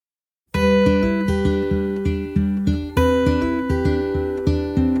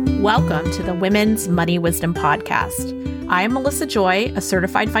Welcome to the Women's Money Wisdom Podcast. I am Melissa Joy, a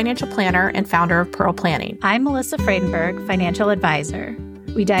certified financial planner and founder of Pearl Planning. I'm Melissa Friedenberg, financial advisor.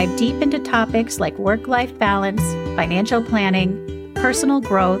 We dive deep into topics like work-life balance, financial planning, personal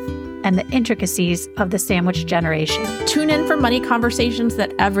growth, and the intricacies of the sandwich generation. Tune in for money conversations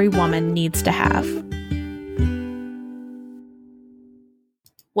that every woman needs to have.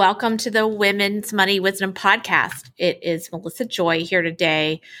 Welcome to the Women's Money Wisdom Podcast. It is Melissa Joy here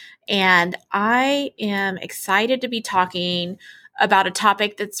today, and I am excited to be talking about a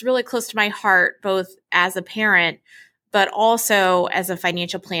topic that's really close to my heart, both as a parent, but also as a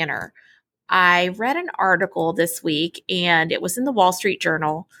financial planner. I read an article this week, and it was in the Wall Street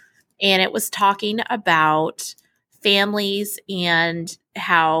Journal, and it was talking about families and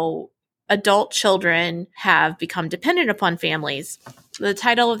how adult children have become dependent upon families. The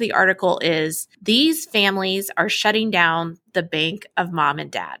title of the article is, "These Families Are Shutting Down the Bank of Mom and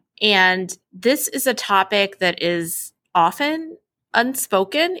Dad." And this is a topic that is often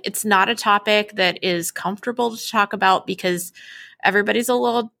unspoken. It's not a topic that is comfortable to talk about because everybody's a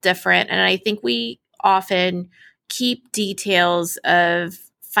little different. And I think we often keep details of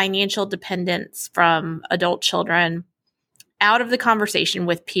financial dependence from adult children out of the conversation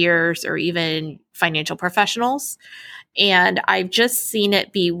with peers or even financial professionals. And I've just seen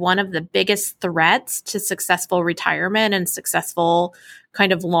it be one of the biggest threats to successful retirement and successful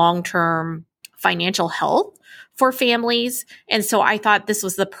kind of long-term financial health for families. And so I thought this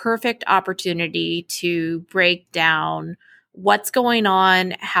was the perfect opportunity to break down what's going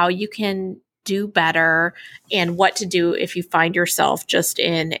on, how you can do better, and what to do if you find yourself just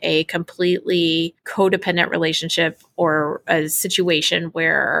in a completely codependent relationship or a situation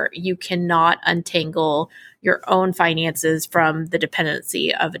where you cannot untangle your own finances from the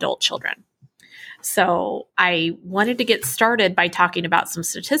dependency of adult children. So I wanted to get started by talking about some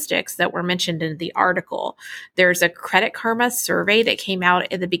statistics that were mentioned in the article. There's a Credit Karma survey that came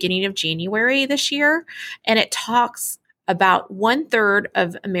out at the beginning of January this year, and it talks about 1/3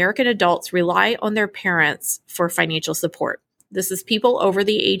 of American adults rely on their parents for financial support. This is people over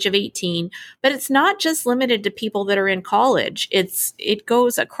the age of 18, but it's not just limited to people that are in college. It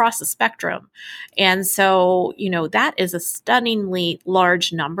goes across the spectrum. And so, that is a stunningly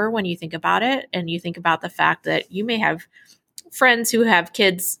large number when you think about it. And you think about the fact that you may have friends who have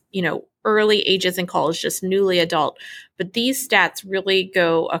kids, early ages in college, just newly adult, but these stats really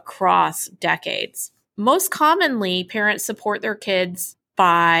go across decades. Most commonly, parents support their kids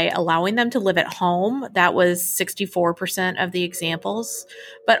by allowing them to live at home. That was 64% of the examples.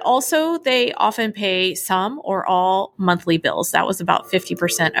 But also, they often pay some or all monthly bills. That was about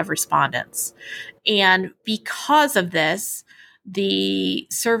 50% of respondents. And because of this, the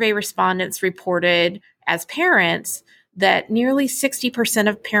survey respondents reported as parents that nearly 60%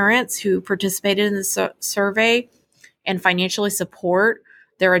 of parents who participated in the survey and financially support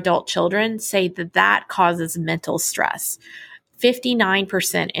their adult children say that causes mental stress,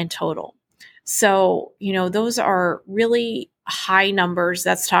 59% in total. So, those are really high numbers.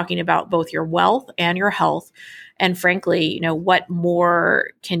 That's talking about both your wealth and your health. And frankly, what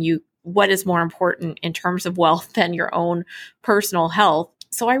is more important in terms of wealth than your own personal health?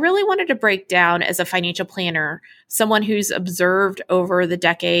 So I really wanted to break down, as a financial planner, someone who's observed over the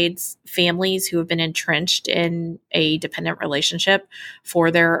decades families who have been entrenched in a dependent relationship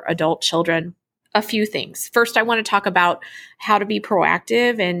for their adult children, a few things. First, I want to talk about how to be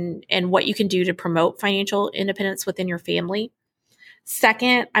proactive and what you can do to promote financial independence within your family.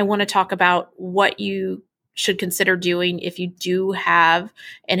 Second, I want to talk about what you should consider doing if you do have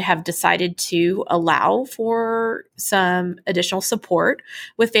and have decided to allow for some additional support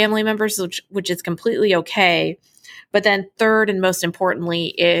with family members, which is completely okay. But then third, and most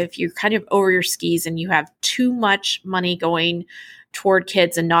importantly, if you're kind of over your skis and you have too much money going toward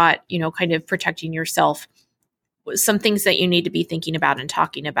kids and not, kind of protecting yourself, some things that you need to be thinking about and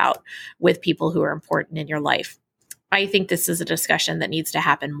talking about with people who are important in your life. I think this is a discussion that needs to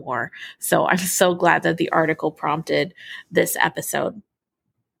happen more. So I'm so glad that the article prompted this episode.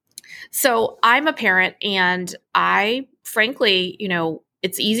 So I'm a parent, and I, frankly,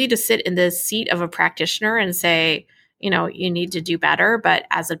 it's easy to sit in the seat of a practitioner and say, you need to do better. But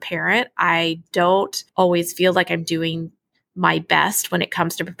as a parent, I don't always feel like I'm doing my best when it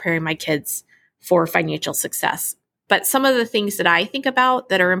comes to preparing my kids for financial success. But some of the things that I think about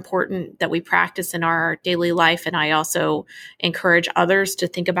that are important that we practice in our daily life, and I also encourage others to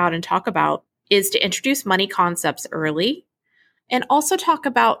think about and talk about, is to introduce money concepts early and also talk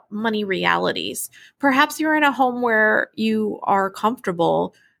about money realities. Perhaps you're in a home where you are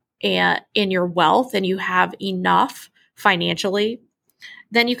comfortable in your wealth and you have enough financially,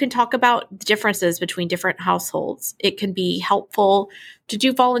 Then you can talk about differences between different households. It can be helpful to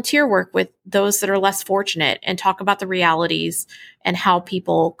do volunteer work with those that are less fortunate and talk about the realities and how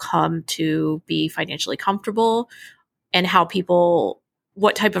people come to be financially comfortable and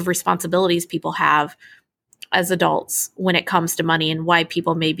what type of responsibilities people have as adults when it comes to money and why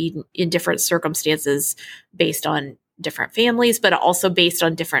people may be in different circumstances based on different families, but also based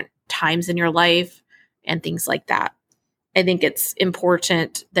on different times in your life and things like that. I think it's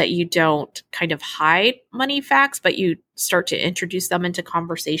important that you don't kind of hide money facts, but you start to introduce them into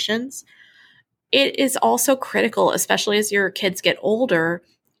conversations. It is also critical, especially as your kids get older,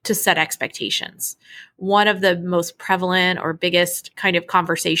 to set expectations. One of the most prevalent or biggest kind of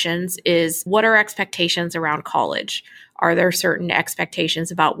conversations is, what are expectations around college? Are there certain expectations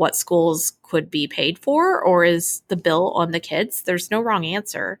about what schools could be paid for, or is the bill on the kids? There's no wrong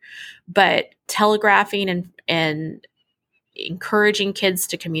answer, but telegraphing and encouraging kids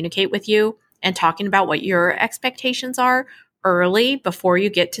to communicate with you and talking about what your expectations are early before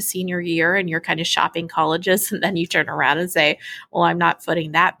you get to senior year and you're kind of shopping colleges, and then you turn around and say, well, I'm not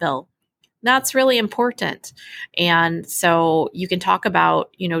footing that bill. That's really important. And so you can talk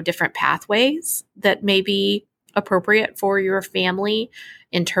about, different pathways that may be appropriate for your family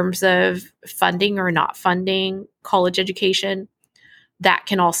in terms of funding or not funding college education. That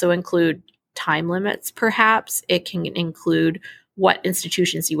can also include time limits, perhaps. It can include what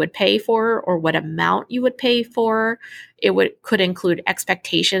institutions you would pay for or what amount you would pay for. Could include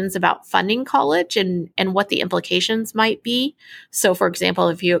expectations about funding college and what the implications might be. So, for example,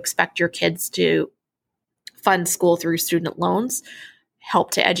 if you expect your kids to fund school through student loans,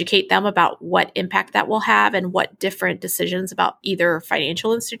 help to educate them about what impact that will have and what different decisions about either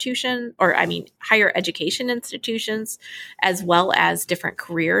financial institution higher education institutions, as well as different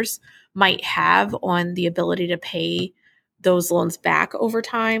careers, might have on the ability to pay those loans back over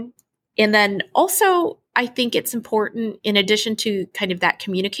time. And then also, I think it's important, in addition to kind of that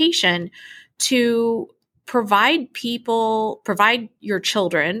communication, to provide your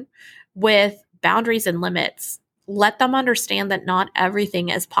children with boundaries and limits. Let them understand that not everything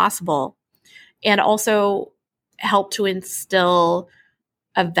is possible, and also help to instill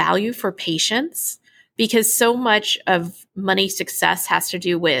a value for patience, because so much of money success has to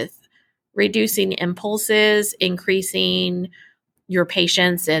do with reducing impulses, increasing your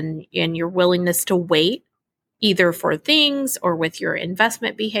patience and your willingness to wait, either for things or with your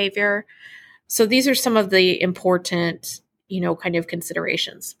investment behavior. So these are some of the important, kind of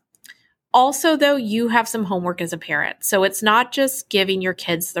considerations. Also, though, you have some homework as a parent. So it's not just giving your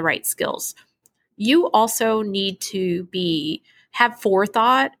kids the right skills. You also need to have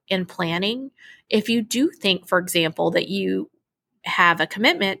forethought and planning. If you do think, for example, that you have a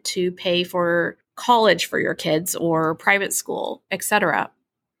commitment to pay for college for your kids or private school, etc.,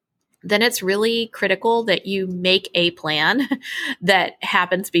 then it's really critical that you make a plan that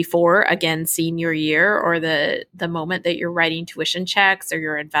happens before, again, senior year, or the moment that you're writing tuition checks or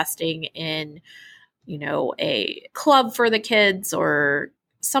you're investing in, a club for the kids or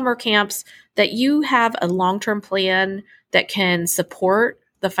summer camps, that you have a long-term plan that can support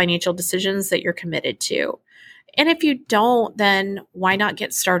the financial decisions that you're committed to. And if you don't, then why not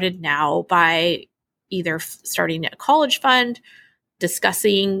get started now by either starting a college fund,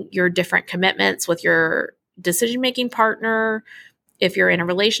 discussing your different commitments with your decision-making partner, if you're in a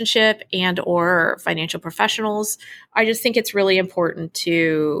relationship, and or financial professionals. I just think it's really important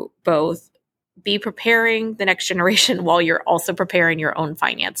to both be preparing the next generation while you're also preparing your own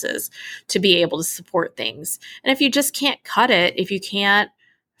finances to be able to support things. And if you just can't cut it, if you can't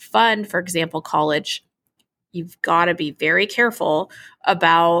fund, for example, college, you've got to be very careful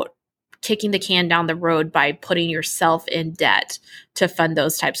about kicking the can down the road by putting yourself in debt to fund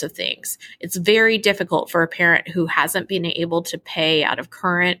those types of things. It's very difficult for a parent who hasn't been able to pay out of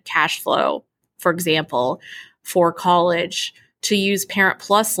current cash flow, for example, for college, to use Parent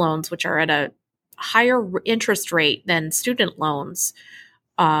Plus loans, which are at a higher interest rate than student loans.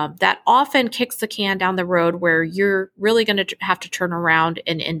 That often kicks the can down the road where you're really going to have to turn around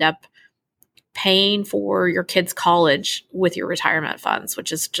and end up paying for your kids' college with your retirement funds,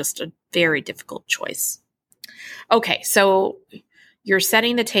 which is just a very difficult choice. Okay, so you're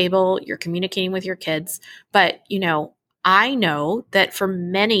setting the table, you're communicating with your kids, but I know that for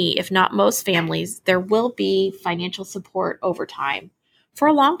many, if not most families, there will be financial support over time for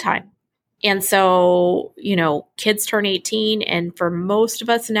a long time. And so, kids turn 18, and for most of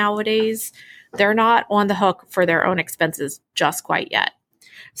us nowadays, they're not on the hook for their own expenses just quite yet.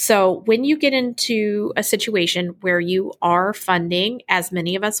 So when you get into a situation where you are funding, as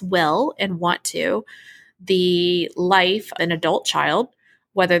many of us will and want to, the life of an adult child,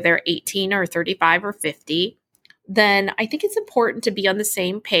 whether they're 18 or 35 or 50, then I think it's important to be on the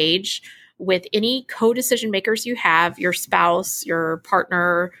same page with any co-decision makers you have, your spouse, your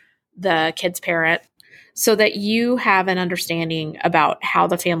partner, the kid's parent, so that you have an understanding about how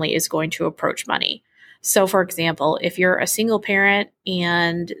the family is going to approach money. So, for example, if you're a single parent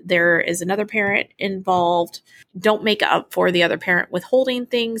and there is another parent involved, don't make up for the other parent withholding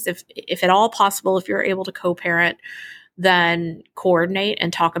things. If at all possible, if you're able to co-parent, then coordinate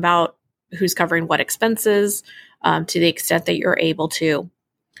and talk about who's covering what expenses to the extent that you're able to.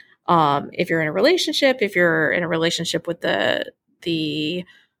 If you're in a relationship with the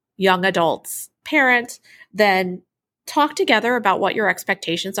young adult's parent, then talk together about what your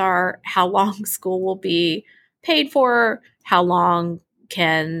expectations are, how long school will be paid for, how long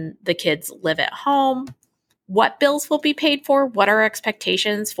can the kids live at home, what bills will be paid for, what are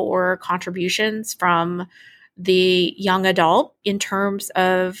expectations for contributions from the young adult in terms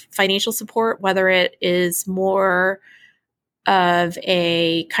of financial support, whether it is more of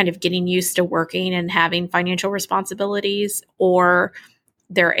a kind of getting used to working and having financial responsibilities, or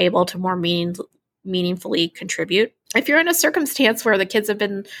they're able to more meaningfully contribute. If you're in a circumstance where the kids have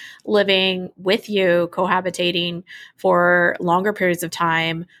been living with you, cohabitating for longer periods of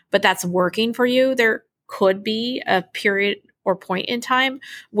time, but that's working for you, there could be a period or point in time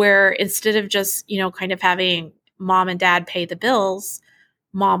where instead of just, kind of having mom and dad pay the bills,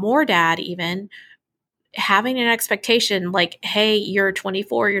 mom or dad even, having an expectation like, hey, you're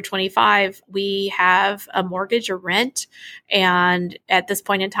 24, you're 25, we have a mortgage or rent, and at this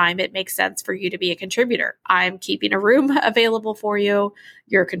point in time, it makes sense for you to be a contributor. I'm keeping a room available for you.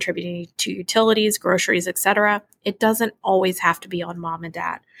 You're contributing to utilities, groceries, etc. It doesn't always have to be on mom and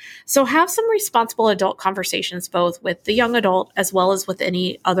dad. So have some responsible adult conversations, both with the young adult as well as with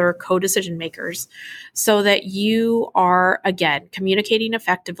any other co-decision makers, so that you are, again, communicating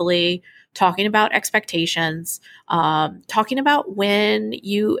effectively, talking about expectations, talking about when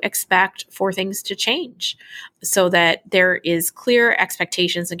you expect for things to change, so that there is clear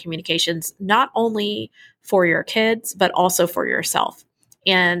expectations and communications, not only for your kids, but also for yourself.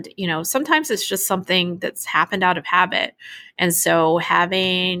 And, sometimes it's just something that's happened out of habit. And so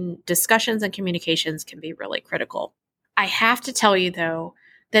having discussions and communications can be really critical. I have to tell you, though,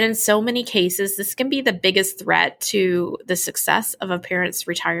 that in so many cases, this can be the biggest threat to the success of a parent's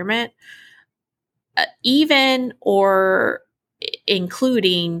retirement, even or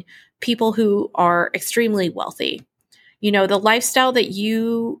including people who are extremely wealthy. The lifestyle that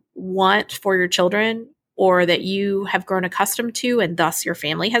you want for your children, or that you have grown accustomed to, and thus your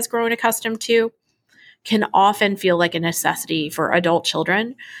family has grown accustomed to, can often feel like a necessity for adult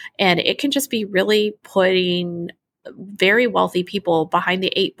children. And it can just be really putting very wealthy people behind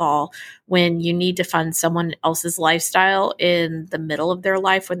the eight ball when you need to fund someone else's lifestyle in the middle of their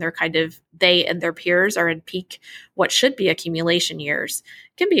life, when they and their peers are in peak, what should be accumulation years.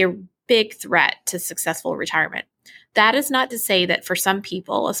 It can be a big threat to successful retirement. That is not to say that for some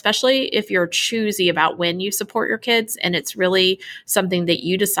people, especially if you're choosy about when you support your kids and it's really something that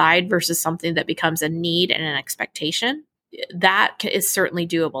you decide versus something that becomes a need and an expectation, that is certainly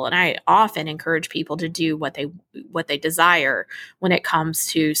doable. And I often encourage people to do what they desire when it comes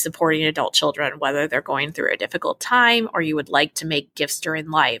to supporting adult children, whether they're going through a difficult time or you would like to make gifts during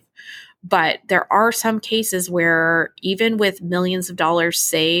life. But there are some cases where even with millions of dollars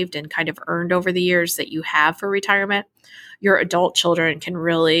saved and kind of earned over the years that you have for retirement, your adult children can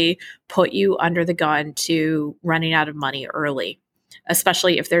really put you under the gun to running out of money early,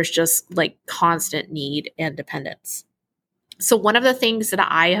 especially if there's just like constant need and dependence. So one of the things that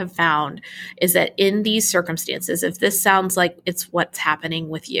I have found is that in these circumstances, if this sounds like it's what's happening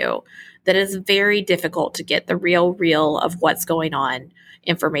with you, that it's very difficult to get the real of what's going on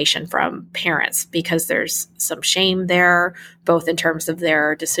information from parents, because there's some shame there, both in terms of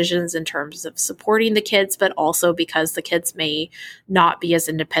their decisions, in terms of supporting the kids, but also because the kids may not be as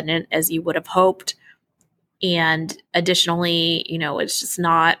independent as you would have hoped. And additionally, it's just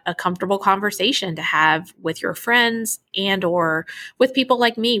not a comfortable conversation to have with your friends and or with people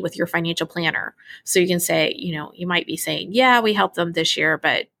like me, with your financial planner. So you can say, you might be saying, yeah, we helped them this year,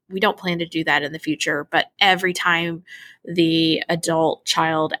 but we don't plan to do that in the future. But every time the adult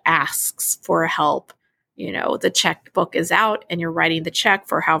child asks for help, the checkbook is out and you're writing the check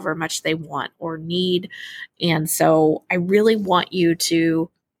for however much they want or need. And so I really want you to,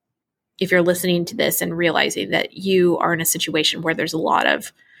 if you're listening to this and realizing that you are in a situation where there's a lot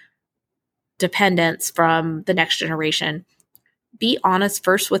of dependence from the next generation, be honest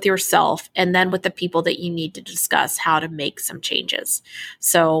first with yourself and then with the people that you need to discuss how to make some changes.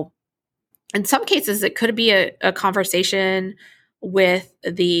 So in some cases, it could be a conversation with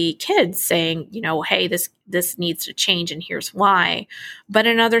the kids saying, hey, this needs to change and here's why. But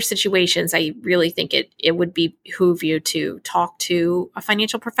in other situations, I really think it would behoove you to talk to a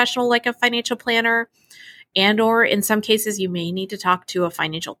financial professional like a financial planner, and or in some cases, you may need to talk to a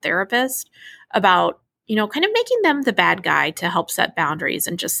financial therapist about, kind of making them the bad guy to help set boundaries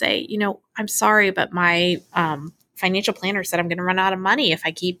and just say, I'm sorry, but my financial planner said I'm going to run out of money if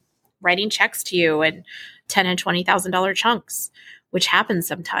I keep writing checks to you in $10,000 and $20,000 chunks, which happens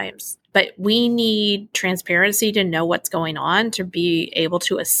sometimes. But we need transparency to know what's going on, to be able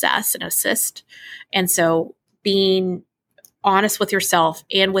to assess and assist. And so being honest with yourself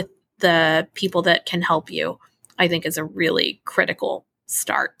and with the people that can help you, I think, is a really critical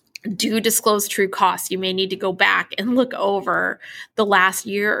start. Do disclose true costs. You may need to go back and look over the last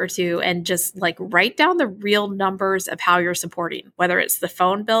year or two and just write down the real numbers of how you're supporting, whether it's the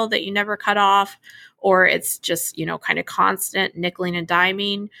phone bill that you never cut off, or it's just, kind of constant nickeling and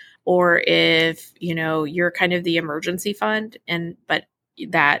diming, or if, you're kind of the emergency fund but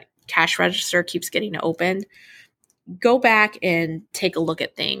that cash register keeps getting opened. Go back and take a look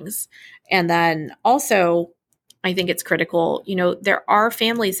at things. And then also, I think it's critical, there are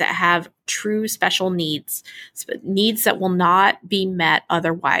families that have true special needs that will not be met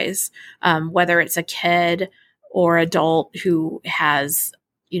otherwise, whether it's a kid or adult who has,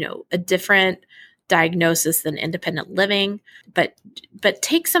 a different diagnosis than independent living, but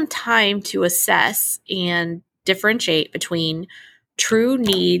take some time to assess and differentiate between true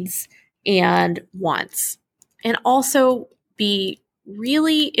needs and wants. And also be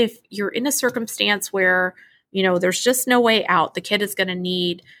really, if you're in a circumstance where there's just no way out, the kid is going to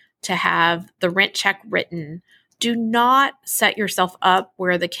need to have the rent check written, do not set yourself up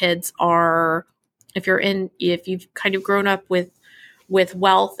where the kids are, if you've kind of grown up with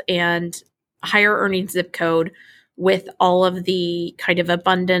wealth and higher earning zip code, with all of the kind of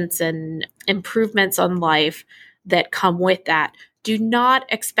abundance and improvements on life that come with that, do not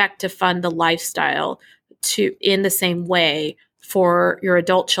expect to fund the lifestyle in the same way for your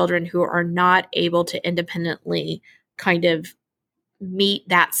adult children who are not able to independently kind of meet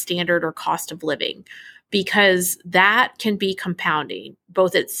that standard or cost of living, because that can be compounding.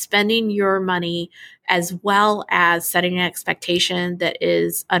 Both it's spending your money as well as setting an expectation that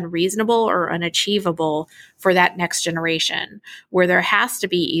is unreasonable or unachievable for that next generation, where there has to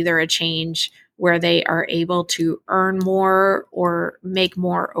be either a change where they are able to earn more or make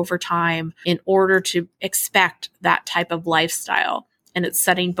more over time in order to expect that type of lifestyle. And it's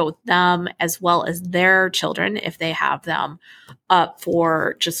setting both them as well as their children, if they have them, up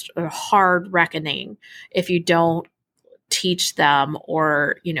for just a hard reckoning if you don't teach them,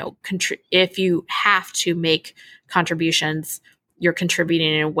 or, if you have to make contributions, you're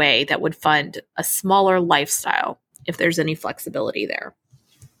contributing in a way that would fund a smaller lifestyle if there's any flexibility there.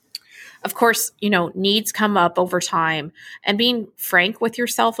 Of course, needs come up over time, and being frank with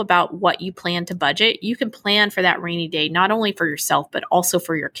yourself about what you plan to budget. You can plan for that rainy day, not only for yourself, but also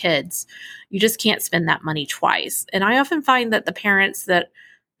for your kids. You just can't spend that money twice. And I often find that the parents that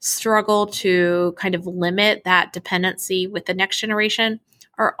struggle to kind of limit that dependency with the next generation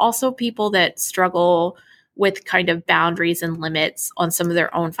are also people that struggle with kind of boundaries and limits on some of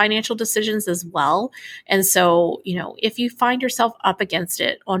their own financial decisions as well. And so, if you find yourself up against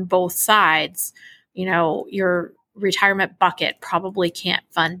it on both sides, your retirement bucket probably can't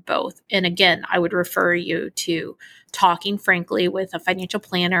fund both. And again, I would refer you to talking frankly with a financial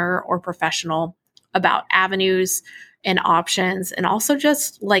planner or professional about avenues and options, and also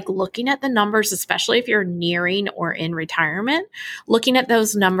just looking at the numbers, especially if you're nearing or in retirement, looking at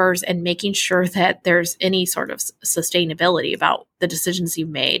those numbers and making sure that there's any sort of sustainability about the decisions you've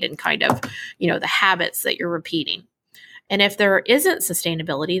made and kind of, the habits that you're repeating. And if there isn't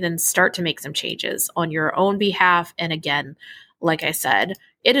sustainability, then start to make some changes on your own behalf. And again, like I said,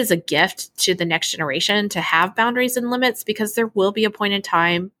 it is a gift to the next generation to have boundaries and limits, because there will be a point in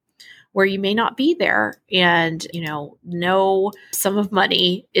time where you may not be there, and, no sum of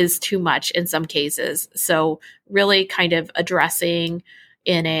money is too much in some cases. So really kind of addressing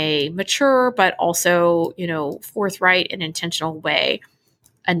in a mature, but also, forthright and intentional way,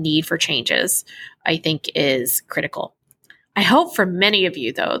 a need for changes, I think is critical. I hope for many of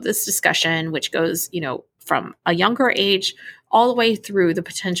you, though, this discussion, which goes, from a younger age all the way through the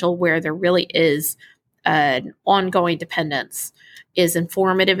potential where there really is an ongoing dependence, is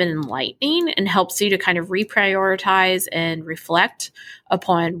informative and enlightening, and helps you to kind of reprioritize and reflect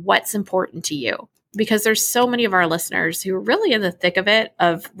upon what's important to you. Because there's so many of our listeners who are really in the thick of it,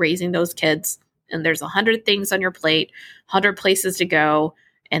 of raising those kids, and there's 100 things on your plate, 100 places to go,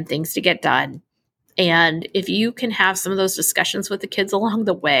 and things to get done. And if you can have some of those discussions with the kids along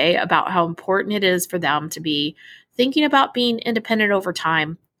the way about how important it is for them to be thinking about being independent over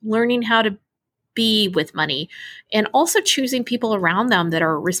time, learning how to be with money, and also choosing people around them that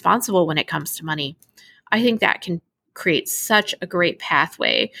are responsible when it comes to money, I think that can create such a great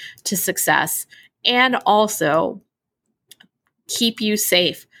pathway to success and also keep you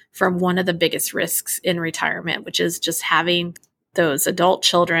safe from one of the biggest risks in retirement, which is just having those adult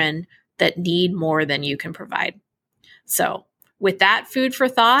children that need more than you can provide. So with that food for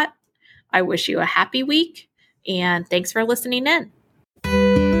thought, I wish you a happy week, and thanks for listening in.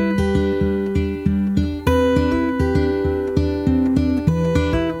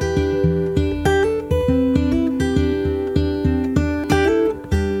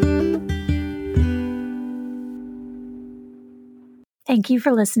 Thank you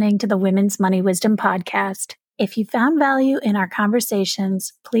for listening to the Women's Money Wisdom Podcast. If you found value in our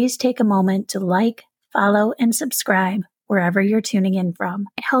conversations, please take a moment to like, follow, and subscribe wherever you're tuning in from.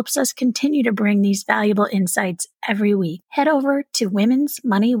 It helps us continue to bring these valuable insights every week. Head over to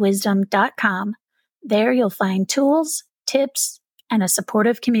womensmoneywisdom.com. There you'll find tools, tips, and a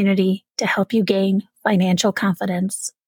supportive community to help you gain financial confidence.